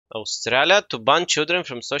Australia to ban children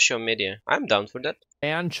from social media. I'm down for that.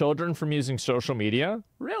 Ban children from using social media?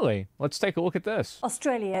 Really? Let's take a look at this.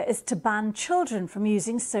 Australia is to ban children from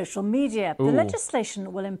using social media. Ooh. The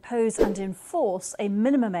legislation will impose and enforce a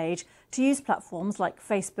minimum age to use platforms like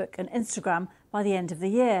Facebook and Instagram by the end of the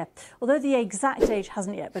year. Although the exact age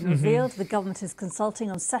hasn't yet been revealed, the government is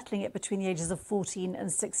consulting on settling it between the ages of 14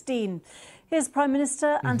 and 16. Here's Prime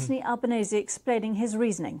Minister Anthony Albanese explaining his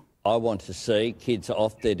reasoning. I want to see kids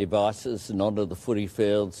off their devices and onto the footy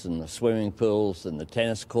fields and the swimming pools and the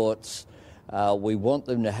tennis courts. We want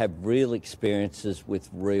them to have real experiences with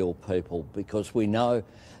real people because we know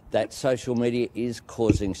that social media is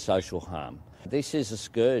causing social harm. This is a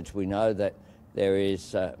scourge. We know that there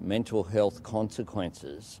is mental health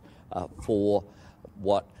consequences for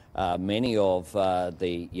what many of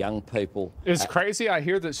the young people... It's crazy. I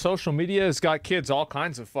hear that social media has got kids all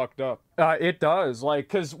kinds of fucked up. It does. Like,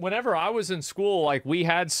 because whenever I was in school, like, we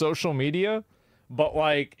had social media, but,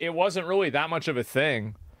 like, it wasn't really that much of a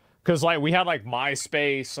thing. Because, like, we had, like,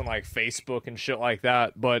 MySpace and, like, Facebook and shit like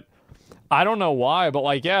that. But I don't know why. But,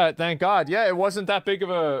 like, yeah, thank God. Yeah, it wasn't that big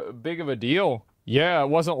of a deal. Yeah, it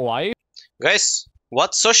wasn't life. Guys,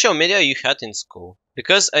 what social media you had in school?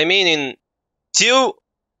 Because, I mean, till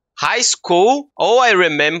high school, all I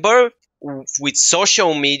remember with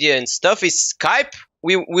social media and stuff is Skype.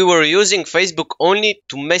 We were using Facebook only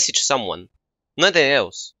to message someone, nothing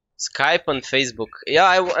else. Skype and Facebook. Yeah,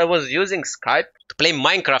 I was using Skype to play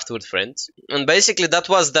Minecraft with friends, and basically that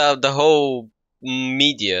was the whole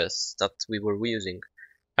medias that we were using.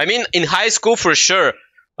 I mean, in high school for sure,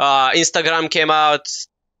 Instagram came out,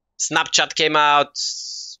 Snapchat came out.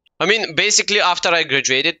 I mean, basically after I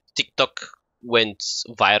graduated, TikTok went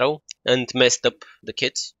viral and messed up the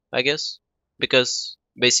kids, I guess, because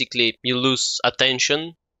basically you lose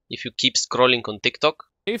attention if you keep scrolling on TikTok.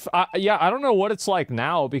 Yeah, I don't know what it's like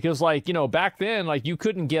now because, like, you know, back then, like, you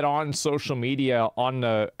couldn't get on social media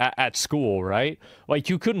at school, right? Like,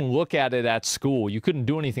 you couldn't look at it at school. You couldn't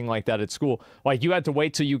do anything like that at school. Like, you had to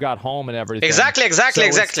wait till you got home and everything. Exactly.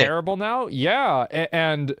 It's terrible now. Yeah,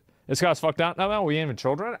 and it's got us fucked out now. We ain't even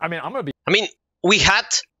children. I mean, we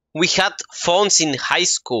had phones in high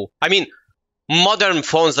school. I mean, modern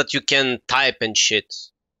phones that you can type and shit.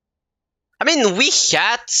 I mean, we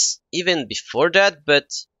had even before that, but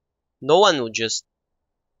no one would just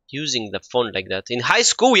using the phone like that. In high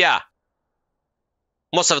school, yeah.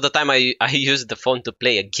 Most of the time I used the phone to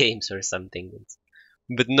play games or something,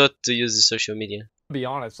 but not to use the social media. To be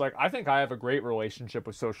honest, like, I think I have a great relationship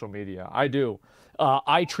with social media. I do.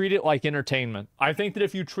 I treat it like entertainment. I think that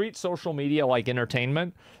if you treat social media like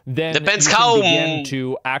entertainment, then depends you can how begin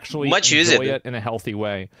to actually much enjoy it in a healthy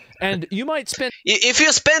way. And you might spend... If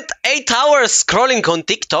you spend 8 hours scrolling on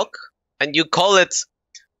TikTok and you call it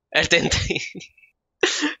entertainment,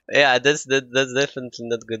 yeah, that's definitely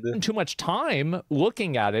not good. Too much time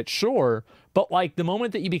looking at it, sure, but like the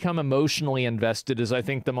moment that you become emotionally invested is, I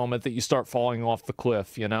think, the moment that you start falling off the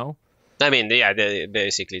cliff, you know? I mean, yeah,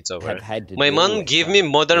 basically it's over. My mom gave me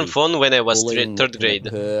modern phone when I was 3rd grade.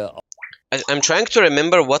 I'm trying to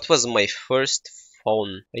remember what was my first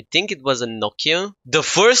phone. I think it was a Nokia. The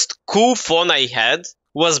first cool phone I had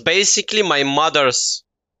was basically my mother's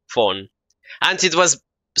phone. And it was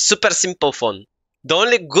super simple phone. The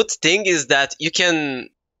only good thing is that you can...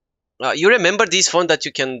 you remember this phone that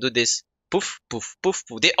you can do this? Poof, poof, poof,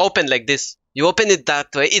 poof. They open like this. You open it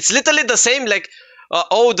that way. It's literally the same like...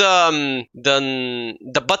 all the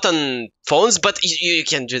button phones, but you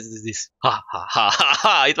can just do this. Ha ha ha ha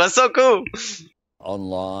ha! It was so cool.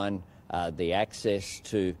 Online, the access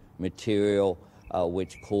to material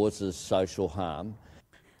which causes social harm.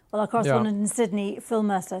 Well, our correspondent in Sydney, Phil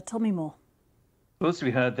Mercer, tell me more. Also,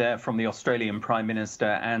 we heard there from the Australian Prime Minister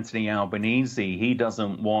Anthony Albanese. He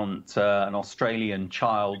doesn't want an Australian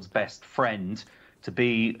child's best friend to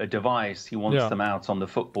be a device. He wants them out on the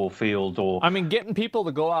football field or... I mean, getting people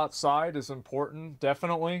to go outside is important,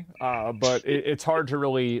 definitely, but it's hard to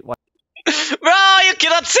really... like. Bro, you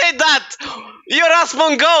cannot say that! You're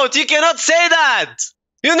Asmon Goat, you cannot say that!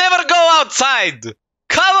 You never go outside!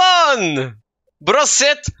 Come on! Bro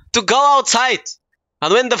said to go outside.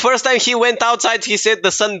 And when the first time he went outside, he said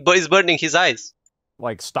the sun is burning his eyes.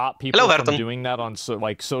 Like, stop people from doing that on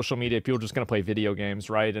like social media. People are just going to play video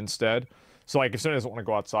games, right, instead. So, like, if someone doesn't want to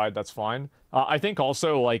go outside, that's fine. I think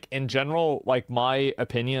also, like, in general, like, my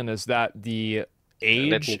opinion is that the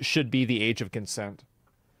age should be the age of consent.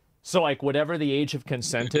 So, like, whatever the age of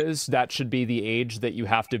consent is, that should be the age that you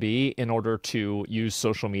have to be in order to use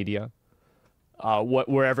social media.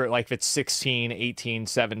 wherever, like if it's 16, 18,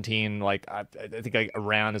 17, like I think like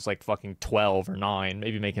Iran is like fucking 12 or 9,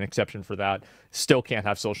 maybe make an exception for that. Still can't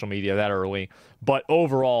have social media that early. But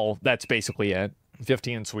overall, that's basically it.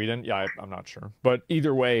 15 in Sweden, yeah, I'm not sure. But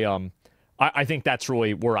either way, I think that's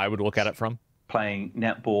really where I would look at it from. Playing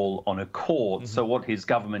netball on a court. So what his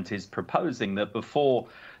government is proposing, that before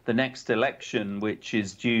the next election, which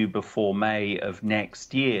is due before May of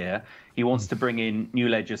next year, he wants to bring in new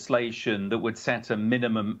legislation that would set a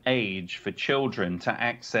minimum age for children to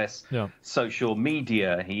access social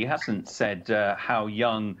media. He hasn't said how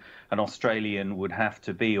young an Australian would have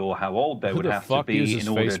to be or how old they would have to be in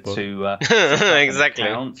order to exactly.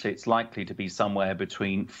 account. It's likely to be somewhere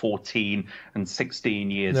between 14 and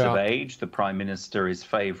 16 years of age. The Prime Minister is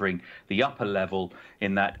favouring the upper level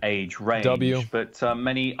in that age range. But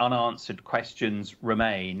many unanswered questions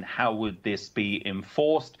remain. How would this be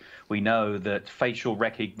enforced? We know that facial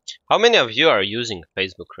recognition... How many of you are using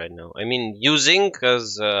Facebook right now? I mean, using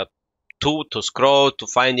as a tool to scroll, to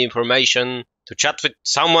find information, to chat with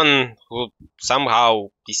someone who somehow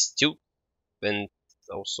is you, and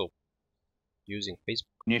also using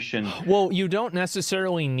Facebook. Well, you don't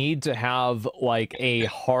necessarily need to have like a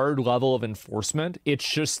hard level of enforcement. It's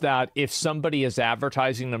just that if somebody is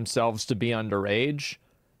advertising themselves to be underage,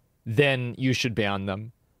 then you should ban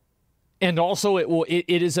them. And also it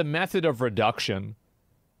is a method of reduction.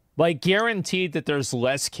 Like, guaranteed that there's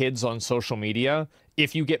less kids on social media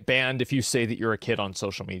if you get banned if you say that you're a kid on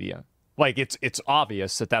social media. Like, it's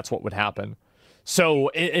obvious that that's what would happen.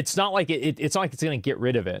 So it's not like it's not like it's going to get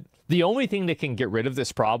rid of it. The only thing that can get rid of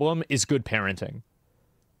this problem is good parenting.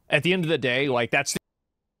 At the end of the day, like, that's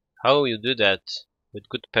how you do that with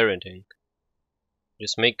good parenting.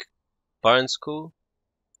 Just make parents cool.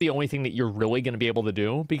 The only thing that you're really going to be able to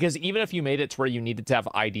do, because even if you made it to where you needed to have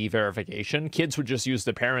ID verification, kids would just use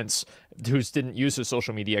the parents who didn't use their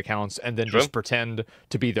social media accounts and then just pretend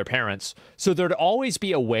to be their parents. So there'd always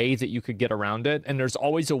be a way that you could get around it, and there's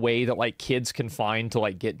always a way that like kids can find to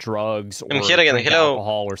like get drugs or drink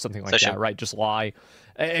alcohol or something like that, right? Just lie,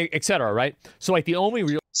 etc. Right? So like the only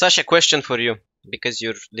real... Sasha, question for you, because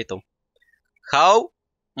you're little. How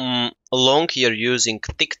long you're using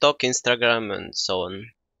TikTok, Instagram, and so on?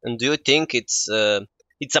 And do you think it's a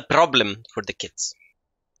problem for the kids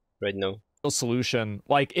right now? Solution.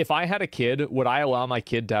 Like, if I had a kid, would I allow my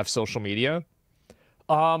kid to have social media?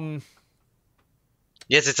 Yes,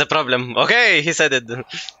 it's a problem. Okay, he said it.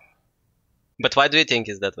 But why do you think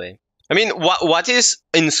it's that way? I mean, what is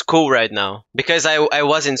in school right now? Because I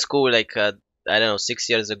was in school like I don't know, 6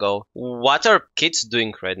 years ago. What are kids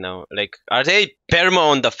doing right now? Like, are they perma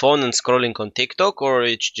on the phone and scrolling on TikTok, or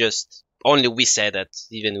it's just only we say that,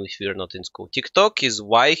 even if we're not in school? TikTok is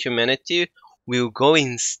why humanity will go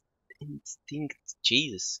instinct.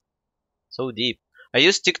 Jesus, so deep. I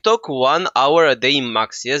use TikTok 1 hour a day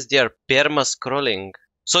max. Yes, they are perma scrolling.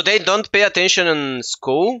 So they don't pay attention in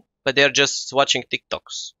school, but they're just watching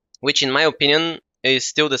TikToks. Which, in my opinion, is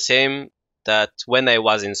still the same that when I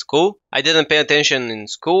was in school. I didn't pay attention in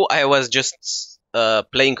school. I was just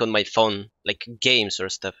playing on my phone, like games or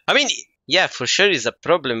stuff. I mean, yeah, for sure is a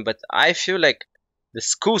problem, but I feel like the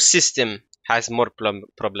school system has more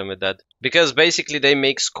problem with that. Because basically they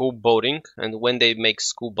make school boring, and when they make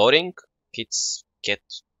school boring, kids get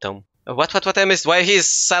dumb. What I missed? Why he's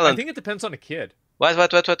silent? I think it depends on a kid. What?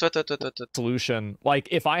 Solution. Like,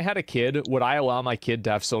 if I had a kid, would I allow my kid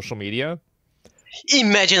to have social media?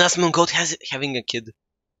 Imagine Asmon Goat having a kid.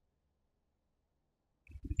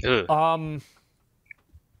 Ugh.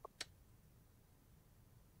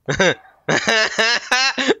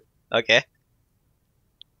 Okay.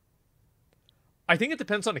 I think it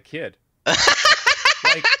depends on a kid. Like,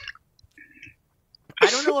 I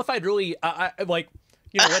don't know if I'd really, like,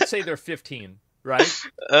 you know, let's say they're 15, right?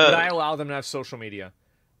 Would I allow them to have social media?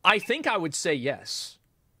 I think I would say yes.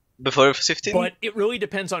 Before 15? But it really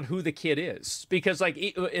depends on who the kid is. Because, like,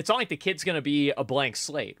 it's not like the kid's going to be a blank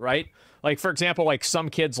slate, right? Like, for example, like, some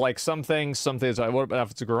kids like some things, like, what about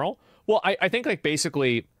if it's a girl? Well, I think, like,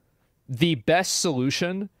 basically, the best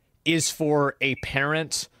solution is for a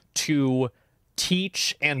parent to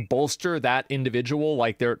teach and bolster that individual,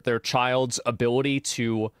 like their child's ability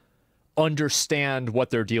to understand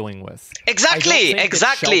what they're dealing with. Exactly.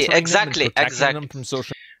 From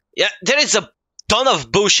social... Yeah, there is a ton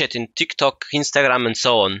of bullshit in TikTok, Instagram, and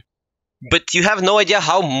so on. But you have no idea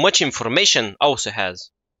how much information also has.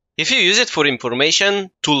 If you use it for information,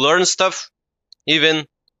 to learn stuff, even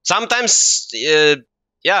sometimes,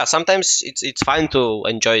 sometimes it's fine to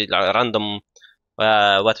enjoy random,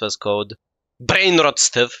 what was called brain rot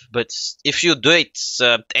stuff. But if you do it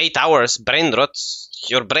 8 hours brain rot,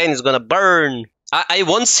 your brain is gonna burn. I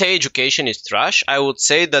won't say education is trash. I would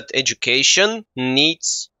say that education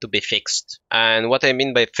needs to be fixed. And what I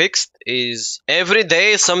mean by fixed is every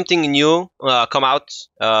day something new come out,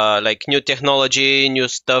 like new technology, new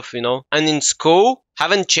stuff, And in school,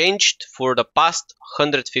 haven't changed for the past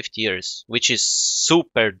 150 years, which is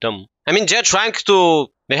super dumb. I mean, they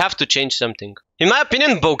have to change something. In my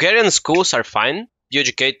opinion, Bulgarian schools are fine. You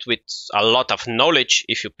educate with a lot of knowledge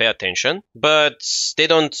if you pay attention, but they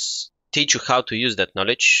don't teach you how to use that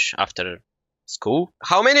knowledge after school.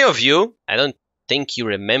 How many of you, I don't think you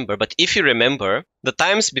remember, but if you remember the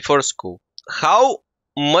times before school, how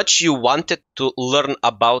much you wanted to learn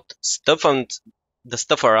about stuff and the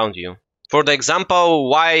stuff around you? For the example,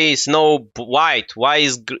 why is snow white? Why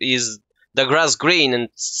is the grass green and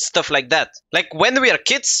stuff like that? Like when we are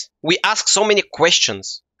kids, we ask so many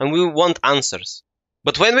questions and we want answers.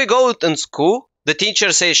 But when we go in school, the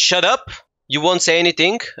teacher says, shut up. You won't say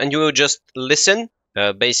anything, and you will just listen.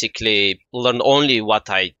 Basically, learn only what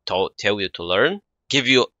I tell you to learn. Give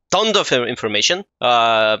you tons of information.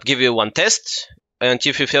 Give you one test, and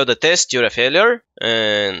if you fail the test, you're a failure.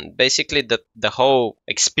 And basically, the whole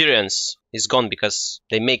experience is gone because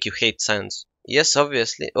they make you hate science. Yes,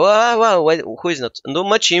 obviously. Well, who is not? Too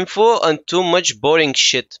much info and too much boring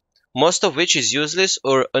shit, most of which is useless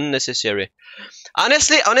or unnecessary.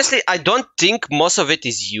 Honestly, I don't think most of it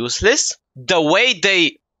is useless. The way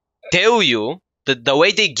they tell you, the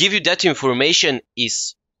way they give you that information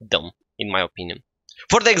is dumb, in my opinion.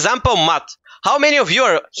 For the example, math. How many of you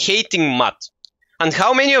are hating math? And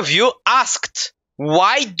how many of you asked,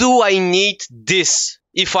 why do I need this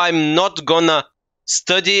if I'm not gonna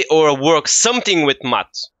study or work something with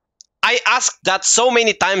math? I asked that so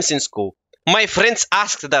many times in school. My friends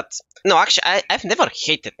asked that. No, actually, I've never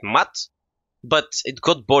hated math, but it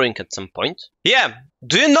got boring at some point. Yeah,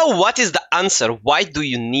 do you know what is the answer? Why do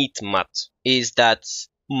you need math? Is that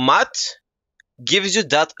math gives you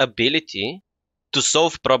that ability to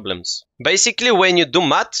solve problems. Basically, when you do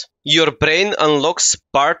math, your brain unlocks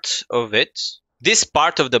part of it. This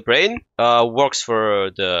part of the brain works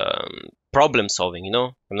for the problem solving,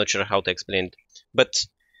 I'm not sure how to explain it. But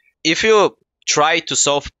if you try to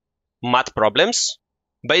solve math problems,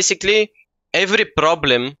 basically, every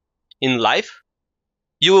problem in life,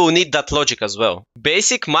 you will need that logic as well.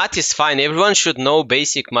 Basic math is fine. Everyone should know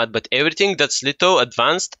basic math, but everything that's little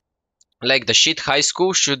advanced, like the shit high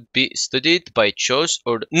school, should be studied by choice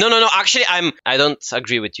or... No. Actually, I don't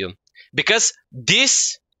agree with you. Because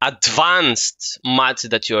this advanced math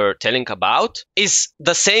that you're telling about is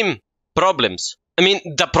the same problems. I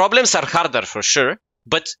mean, the problems are harder for sure.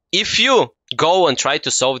 But if you go and try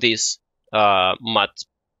to solve these math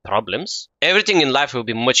problems, everything in life will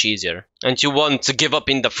be much easier, and you won't give up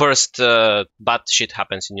in the first bad shit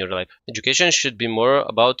happens in your life. Education should be more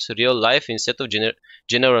about real life instead of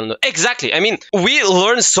general. Exactly. I mean, we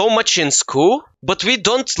learn so much in school, but we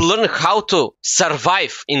don't learn how to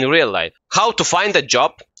survive in real life, how to find a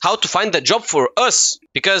job for us,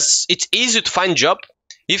 because it's easy to find job.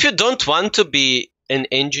 If you don't want to be an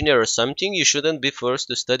engineer or something, you shouldn't be forced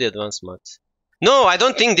to study advanced math. No, I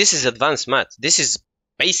don't think this is advanced math. This is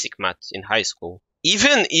basic math in high school.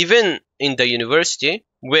 Even in the university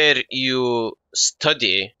where you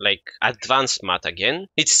study like advanced math again,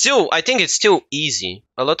 I think it's still easy.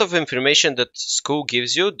 A lot of information that school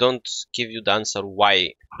gives you don't give you the answer where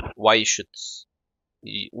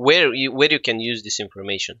you can use this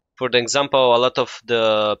information. For the example, a lot of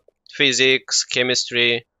the physics,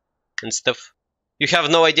 chemistry and stuff, you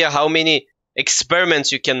have no idea how many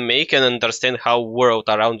experiments you can make and understand how world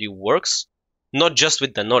around you works. Not just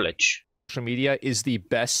with the knowledge. Social media is the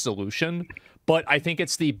best solution, but I think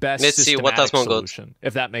it's the best Let's see what systematic solution,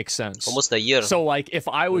 if that makes sense. Almost a year. So, like, if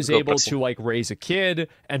I was able to, like, raise a kid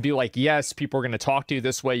and be like, yes, people are going to talk to you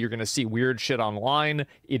this way, you're going to see weird shit online,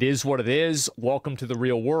 it is what it is, welcome to the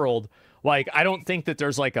real world. Like, I don't think that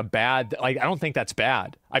there's, like, I don't think that's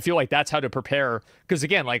bad. I feel like that's how to prepare, because,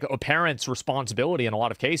 again, like, a parent's responsibility in a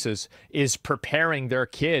lot of cases is preparing their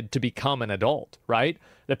kid to become an adult, right?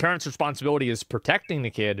 The parent's responsibility is protecting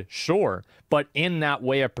the kid, sure, but in that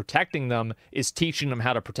way of protecting them is teaching them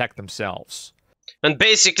how to protect themselves. And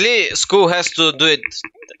basically, school has to do it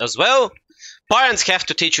as well. Parents have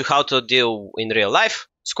to teach you how to deal in real life.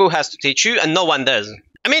 School has to teach you, and no one does.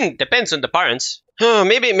 I mean, depends on the parents.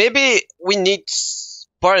 Maybe we need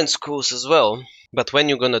parent schools as well. But when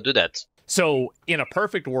you gonna do that? So, in a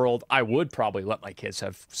perfect world, I would probably let my kids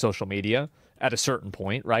have social media at a certain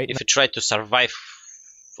point, right? If you try to survive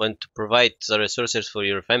and to provide the resources for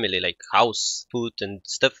your family, like house, food, and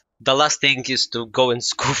stuff, the last thing is to go in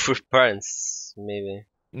school for parents, maybe.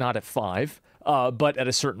 Not at 5. but at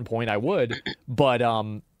a certain point I would. But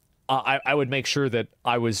I would make sure that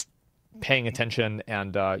I was paying attention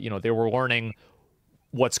and they were learning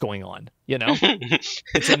what's going on.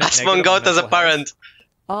 It's a As one goat as a parent.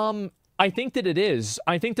 I think that it is.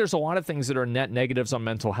 I think there's a lot of things that are net negatives on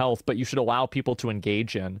mental health, but you should allow people to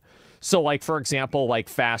engage in. So, like, for example, like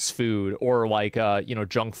fast food or like,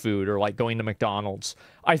 junk food or like going to McDonald's.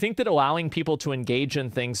 I think that allowing people to engage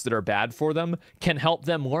in things that are bad for them can help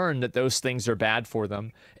them learn that those things are bad for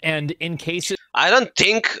them. And in cases... I don't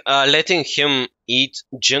think letting him eat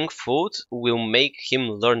junk food will make him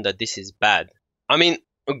learn that this is bad. I mean,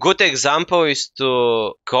 a good example is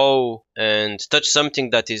to go and touch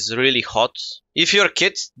something that is really hot. If your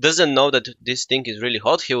kid doesn't know that this thing is really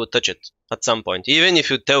hot, he will touch it at some point. Even if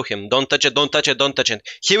you tell him, don't touch it, don't touch it, don't touch it,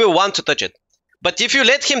 he will want to touch it. But if you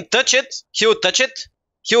let him touch it, he will touch it,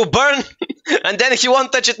 he will burn, and then he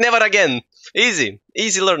won't touch it never again. Easy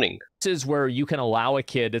learning. This is where you can allow a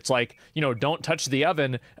kid, it's like, don't touch the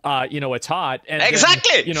oven, it's hot. And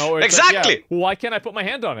exactly. Then, exactly. Like, yeah, well, why can't I put my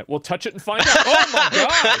hand on it? Well, touch it and find out. Oh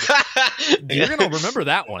my God. You're going to remember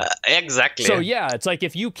that one. Exactly. So yeah, it's like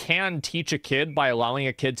if you can teach a kid by allowing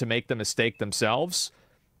a kid to make the mistake themselves,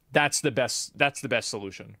 that's the best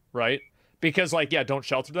solution, right? Because don't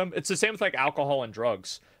shelter them. It's the same with like alcohol and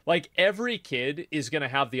drugs. Like every kid is going to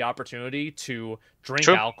have the opportunity to drink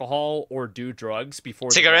alcohol or do drugs before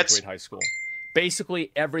they graduate high school.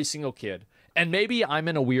 Basically every single kid. And maybe I'm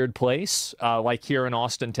in a weird place, like here in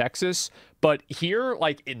Austin, Texas, but here,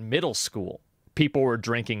 like in middle school, people were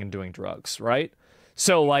drinking and doing drugs, right?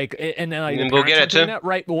 So like, and then like the parents are doing that,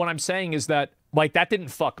 right? But what I'm saying is that like that didn't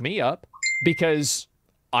fuck me up because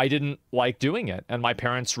I didn't like doing it, and my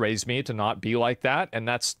parents raised me to not be like that, and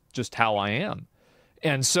that's just how I am.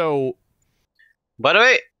 And so... By the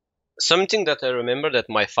way, something that I remember that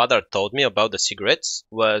my father told me about the cigarettes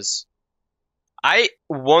was, I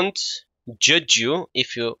won't judge you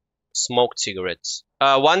if you smoked cigarettes.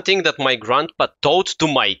 One thing that my grandpa told to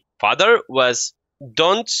my father was,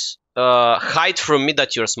 don't hide from me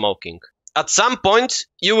that you're smoking. At some point,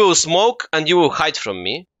 you will smoke and you will hide from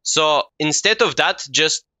me. So instead of that,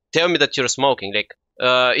 just tell me that you're smoking. Like,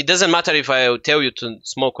 it doesn't matter if I tell you to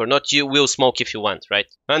smoke or not, you will smoke if you want, right?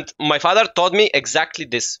 And my father taught me exactly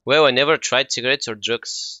this. Well, I never tried cigarettes or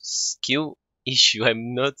drugs. Skill issue.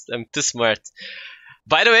 I'm too smart.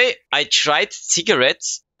 By the way, I tried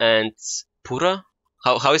cigarettes and pura.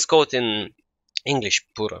 How is it called in English?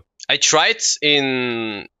 Pura. I tried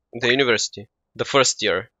in the university, the first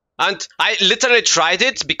year. And I literally tried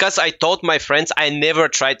it because I told my friends I never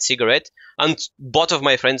tried cigarette. And both of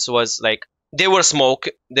my friends was like, they were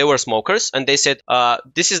smokers, and they said,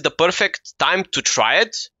 this is the perfect time to try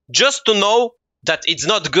it, just to know that it's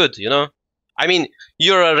not good, I mean,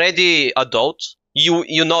 you're already adult,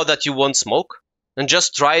 you know that you won't smoke, and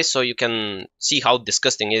just try so you can see how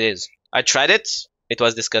disgusting it is. I tried it, it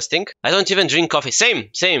was disgusting. I don't even drink coffee.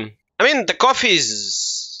 Same. I mean, the coffee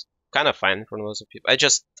is kind of fine for most people. I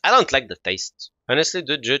don't like the taste. Honestly,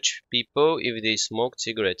 do judge people if they smoke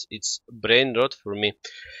cigarettes. It's brain rot for me.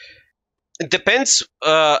 It depends.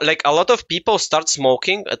 Like a lot of people start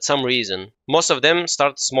smoking at some reason. Most of them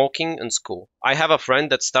start smoking in school. I have a friend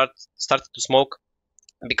that started to smoke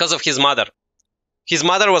because of his mother. His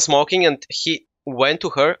mother was smoking, and he went to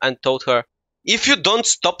her and told her, if you don't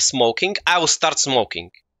stop smoking, I will start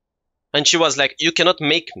smoking. And she was like, you cannot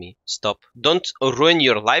make me stop. Don't ruin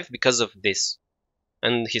your life because of this.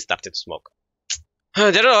 And he started to smoke.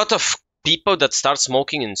 There are a lot of people that start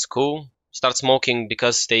smoking in school. Start smoking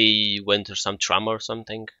because they went through some trauma or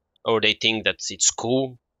something. Or they think that it's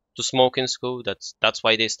cool to smoke in school. That's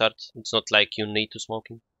why they start. It's not like you need to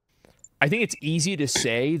smoking. I think it's easy to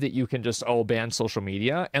say that you can just, ban social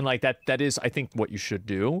media. And like that is, I think, what you should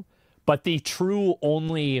do. But the true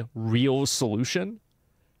only real solution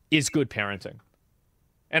is good parenting.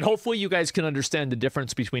 And hopefully you guys can understand the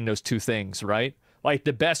difference between those two things, right? Like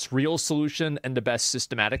the best real solution and the best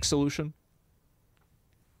systematic solution.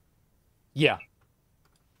 Yeah.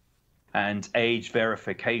 And age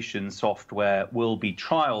verification software will be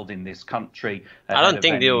trialed in this country. I don't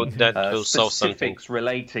think that will solve something. Specifics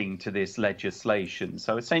relating to this legislation.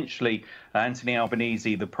 So essentially, Anthony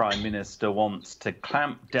Albanese, the Prime Minister, wants to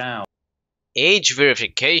clamp down. Age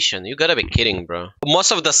verification? You gotta be kidding, bro.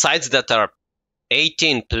 Most of the sites that are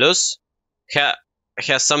 18 plus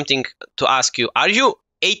has something to ask you. Are you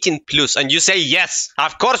 18 plus? And you say yes.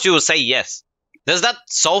 Of course you will say yes. Does that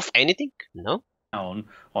solve anything? No.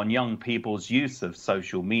 On young people's use of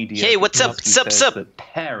social media. Hey, what's up? Sup? That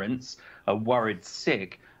parents are worried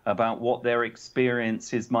sick about what their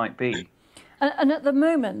experiences might be. And at the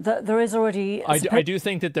moment, there is already... I do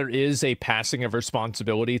think that there is a passing of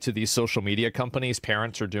responsibility to these social media companies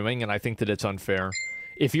parents are doing, and I think that it's unfair.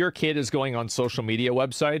 If your kid is going on social media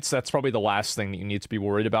websites, that's probably the last thing that you need to be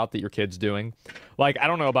worried about that your kid's doing. Like, I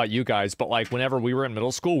don't know about you guys, but like whenever we were in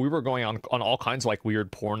middle school, we were going on all kinds of like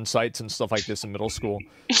weird porn sites and stuff like this in middle school.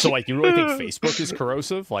 So like, you really think Facebook is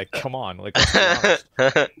corrosive? Like, come on, like, let's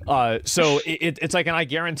be honest. So it's like, and I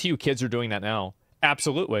guarantee you kids are doing that now.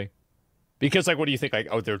 Absolutely. Because like, what do you think? Like,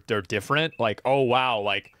 oh, they're different? Like, oh wow,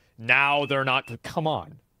 like now they're not, come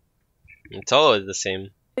on. It's always the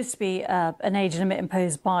same. Supposed to be an age limit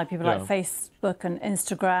imposed by people like Facebook and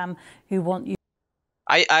Instagram who want you.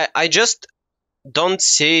 I just don't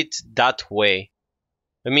see it that way.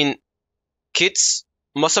 I mean, kids,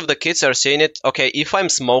 most of the kids are saying it, okay, if I'm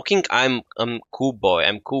smoking, I'm cool boy,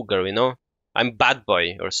 I'm cool girl, you know? I'm bad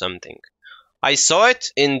boy or something. I saw it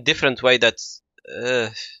in different way that,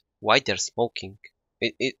 why they're smoking?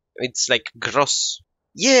 It's like gross.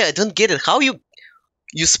 Yeah, I don't get it. How you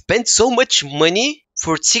spend so much money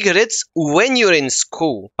for cigarettes when you're in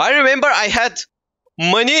school? I remember I had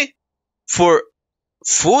money for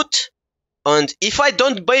food, and if I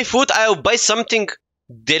don't buy food, I'll buy something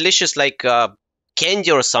delicious like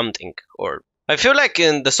candy or something. Or I feel like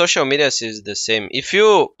in the social media is the same. If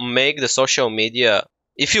you make the social media,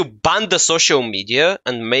 if you ban the social media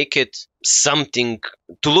and make it something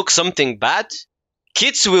to look something bad,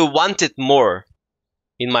 kids will want it more,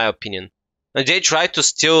 in my opinion. And they try to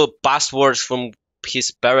steal passwords from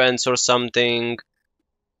his parents or something.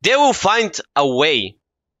 They will find a way.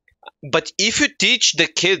 But if you teach the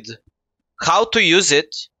kid how to use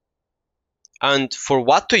it and for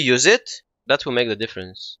what to use it, that will make the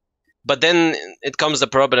difference. But then it comes the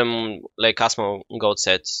problem, like Asmo Goat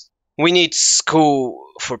said, we need school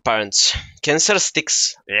for parents. Cancer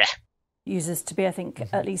sticks. Yeah. Users to be, I think,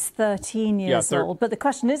 at least 13 years old. But the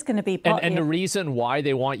question is going to be partly... And the reason why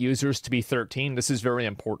they want users to be 13, this is very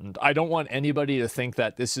important. I don't want anybody to think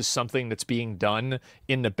that this is something that's being done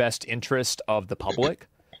in the best interest of the public.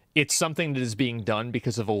 It's something that is being done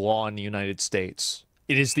because of a law in the United States.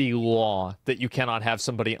 It is the law that you cannot have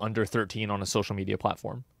somebody under 13 on a social media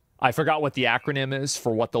platform. I forgot what the acronym is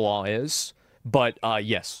for what the law is, but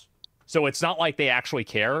yes. So it's not like they actually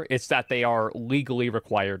care. It's that they are legally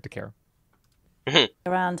required to care.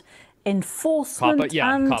 Around enforcement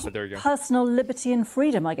and personal liberty and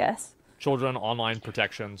freedom, I guess. Children, online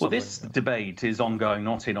protection. Well, this debate is ongoing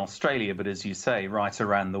not in Australia, but as you say, right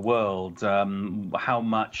around the world. How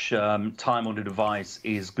much time on a device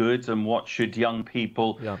is good and what should young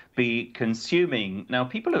people be consuming? Now,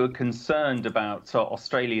 people who are concerned about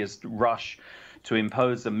Australia's rush to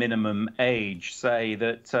impose a minimum age say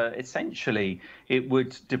that essentially it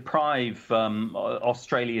would deprive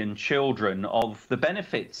Australian children of the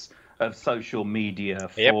benefits of social media.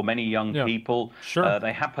 For many young people.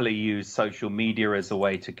 They happily use social media as a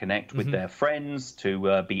way to connect with their friends,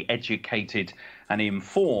 to be educated and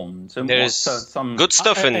informed. And there's some good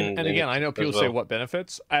stuff in and again, I know people say what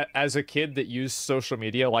benefits. As a kid that used social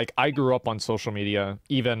media, like I grew up on social media,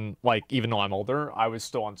 even though I'm older, I was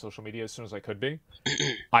still on social media as soon as I could be.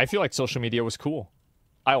 I feel like social media was cool.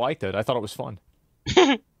 I liked it. I thought it was fun.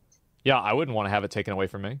 Yeah, I wouldn't want to have it taken away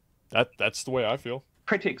from me. That's the way I feel.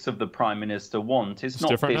 Critics of the Prime Minister want is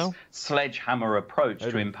not this sledgehammer approach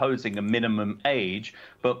to imposing a minimum age,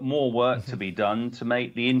 but more work to be done to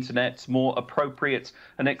make the internet more appropriate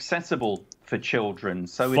and accessible for children.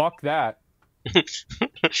 So fuck that.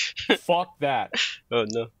 Fuck that. Oh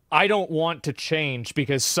no. I don't want to change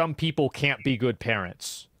because some people can't be good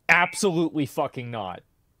parents. Absolutely fucking not.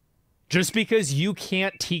 Just because you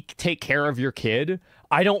can't take care of your kid,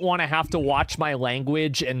 I don't want to have to watch my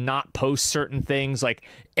language and not post certain things. Like,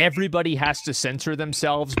 everybody has to censor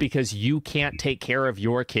themselves because you can't take care of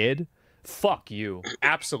your kid. Fuck you.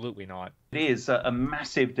 Absolutely not. It is a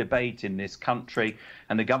massive debate in this country,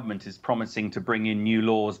 and the government is promising to bring in new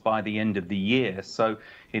laws by the end of the year. So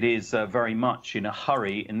it is very much in a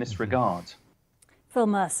hurry in this regard. Phil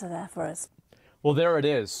Mercer there for us. Well, there it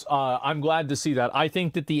is. I'm glad to see that. I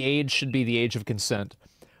think that the age should be the age of consent.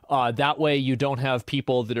 That way you don't have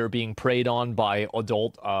people that are being preyed on by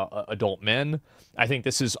adult men. I think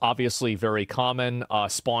this is obviously very common,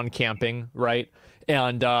 spawn camping, right?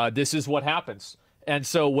 And this is what happens. And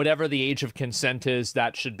so whatever the age of consent is,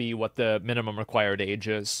 that should be what the minimum required age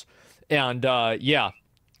is. And yeah.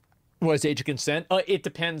 What is age of consent? It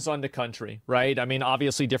depends on the country, right? I mean,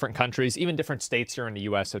 obviously different countries, even different states here in the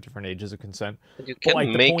U.S. have different ages of consent. But you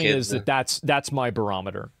can't the point is that that's my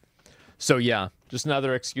barometer. So yeah, just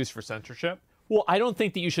another excuse for censorship. Well, I don't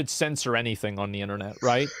think that you should censor anything on the internet,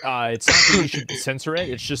 right? It's not that you should censor it.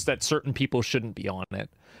 It's just that certain people shouldn't be on it.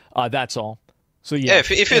 That's all. So yeah, if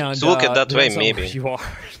you look at that way, maybe you are.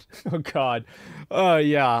 Oh God,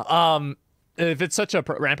 yeah. If it's such a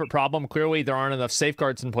rampant problem, clearly there aren't enough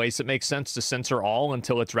safeguards in place. It makes sense to censor all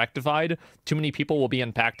until it's rectified. Too many people will be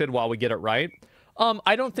impacted while we get it right.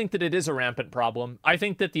 I don't think that it is a rampant problem. I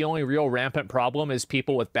think that the only real rampant problem is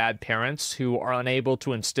people with bad parents who are unable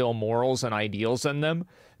to instill morals and ideals in them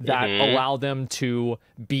that allow them to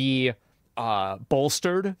be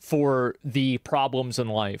bolstered for the problems in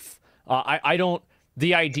life. I don't...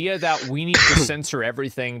 The idea that we need to censor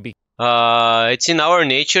everything... It's in our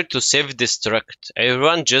nature to self-destruct.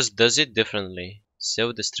 Everyone just does it differently.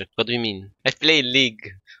 Self-destruct. What do you mean? I play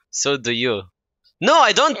League. So do you. No,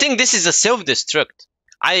 I don't think this is a self-destruct.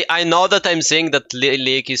 I know that I'm saying that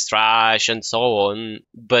League is trash and so on,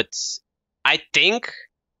 but I think,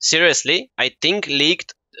 seriously, I think League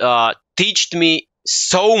taught me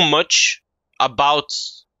so much about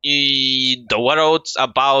the world,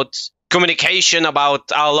 about communication,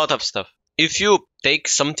 about a lot of stuff. If you take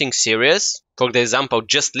something serious, for example,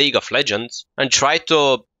 just League of Legends, and try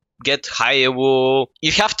to get high level,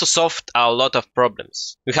 you have to solve a lot of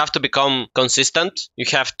problems. You have to become consistent. You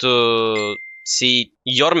have to see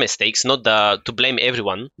your mistakes, not to blame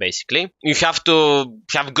everyone, basically. You have to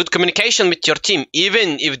have good communication with your team,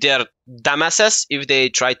 even if they're dumbasses, if they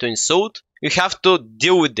try to insult, you have to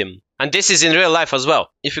deal with them. And this is in real life as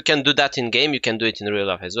well. If you can do that in game, you can do it in real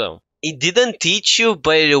life as well. It didn't teach you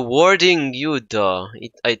by rewarding you, though.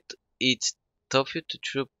 It taught you to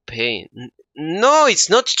true pain. No, it's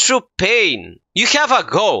not true pain. You have a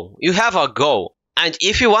goal. You have a goal. And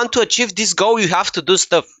if you want to achieve this goal, you have to do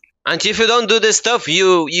stuff. And if you don't do this stuff,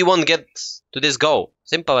 you won't get to this goal.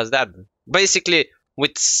 Simple as that. Basically,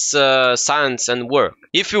 with science and work.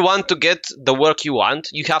 If you want to get the work you want,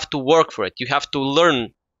 you have to work for it. You have to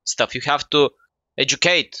learn stuff. You have to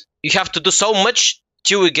educate. You have to do so much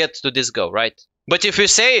till you get to this goal, right? But if you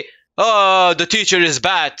say, oh, the teacher is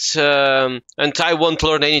bad, and I won't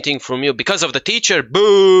learn anything from you because of the teacher,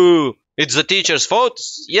 boo! It's the teacher's fault?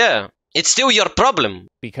 Yeah. It's still your problem.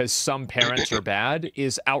 Because some parents are bad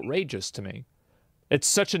is outrageous to me. It's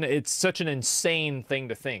such an insane thing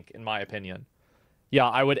to think, in my opinion. Yeah,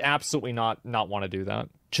 I would absolutely not want to do that.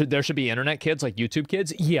 There should be internet kids like YouTube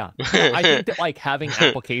kids. Yeah, I think that like having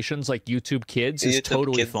applications like YouTube Kids is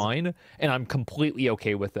totally fine, and I'm completely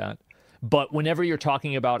okay with that. But whenever you're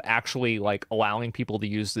talking about actually like allowing people to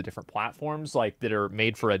use the different platforms like that are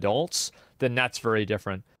made for adults, then that's very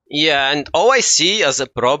different. Yeah, and all I see as a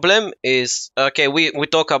problem is, okay, we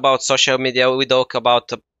talk about social media, we talk about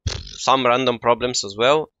some random problems as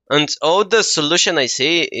well, and all the solution I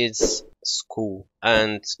see is school,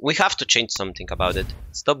 and we have to change something about it.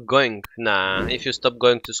 Stop going. Nah, if you stop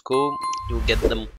going to school, you'll get them.